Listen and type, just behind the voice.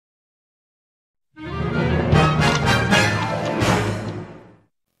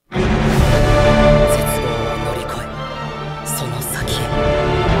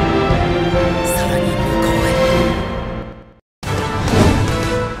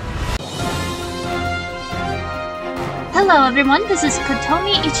Hello everyone, this is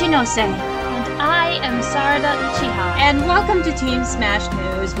Kotomi Ichinose, and I am Sarada Uchiha. And welcome to Team Smash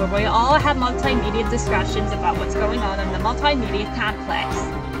News, where we all have multimedia discussions about what's going on in the multimedia complex.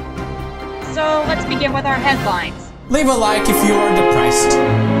 So let's begin with our headlines. Leave a like if you are depressed.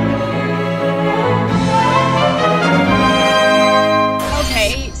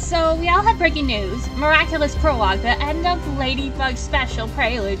 Okay, so we all have breaking news. Miraculous Prologue, the end of Ladybug special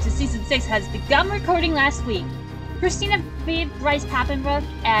prelude to Season 6 has begun recording last week. Christina V. Bryce Pappenbrook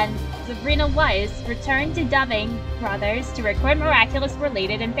and Sabrina Weiss returned to Dubbing Brothers to record Miraculous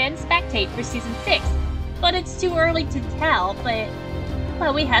Related and Fan Spectate for Season 6. But it's too early to tell, but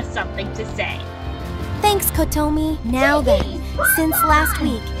Chloe has something to say. Thanks, Kotomi. Now then, since last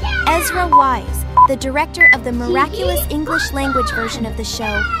week, Ezra Wise, the director of the Miraculous English language version of the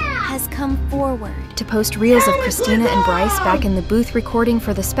show, has come forward to post reels of Christina and Bryce back in the booth recording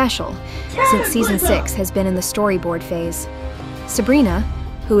for the special, since Season 6 has been in the storyboard phase. Sabrina,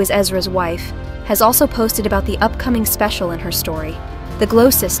 who is Ezra's wife, has also posted about the upcoming special in her story. The Glow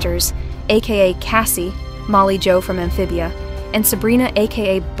Sisters, aka Cassie, Molly Jo from Amphibia, and Sabrina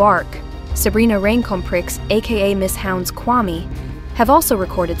aka Bark, Sabrina Raincomprix aka Miss Hound's Kwame, have also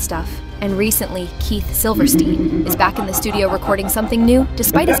recorded stuff. And recently, Keith Silverstein is back in the studio recording something new,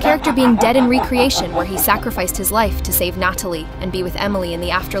 despite his character being dead in Recreation, where he sacrificed his life to save Natalie and be with Emily in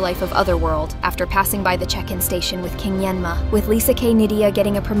the afterlife of Otherworld, after passing by the check-in station with King Yenma. With Lisa K. Nidia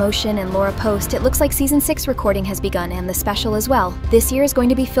getting a promotion and Laura Post, it looks like Season 6 recording has begun, and the special as well. This year is going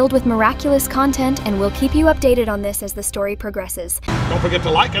to be filled with miraculous content, and we'll keep you updated on this as the story progresses. Don't forget to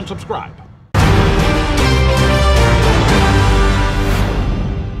like and subscribe.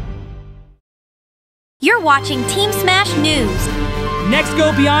 You're watching Team Smash News. Next,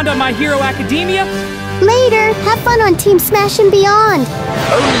 go beyond on My Hero Academia. Later, have fun on Team Smash and Beyond.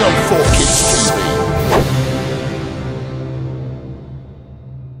 Only on 4Kids TV.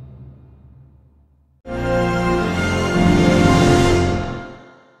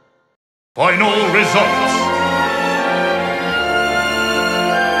 Final results.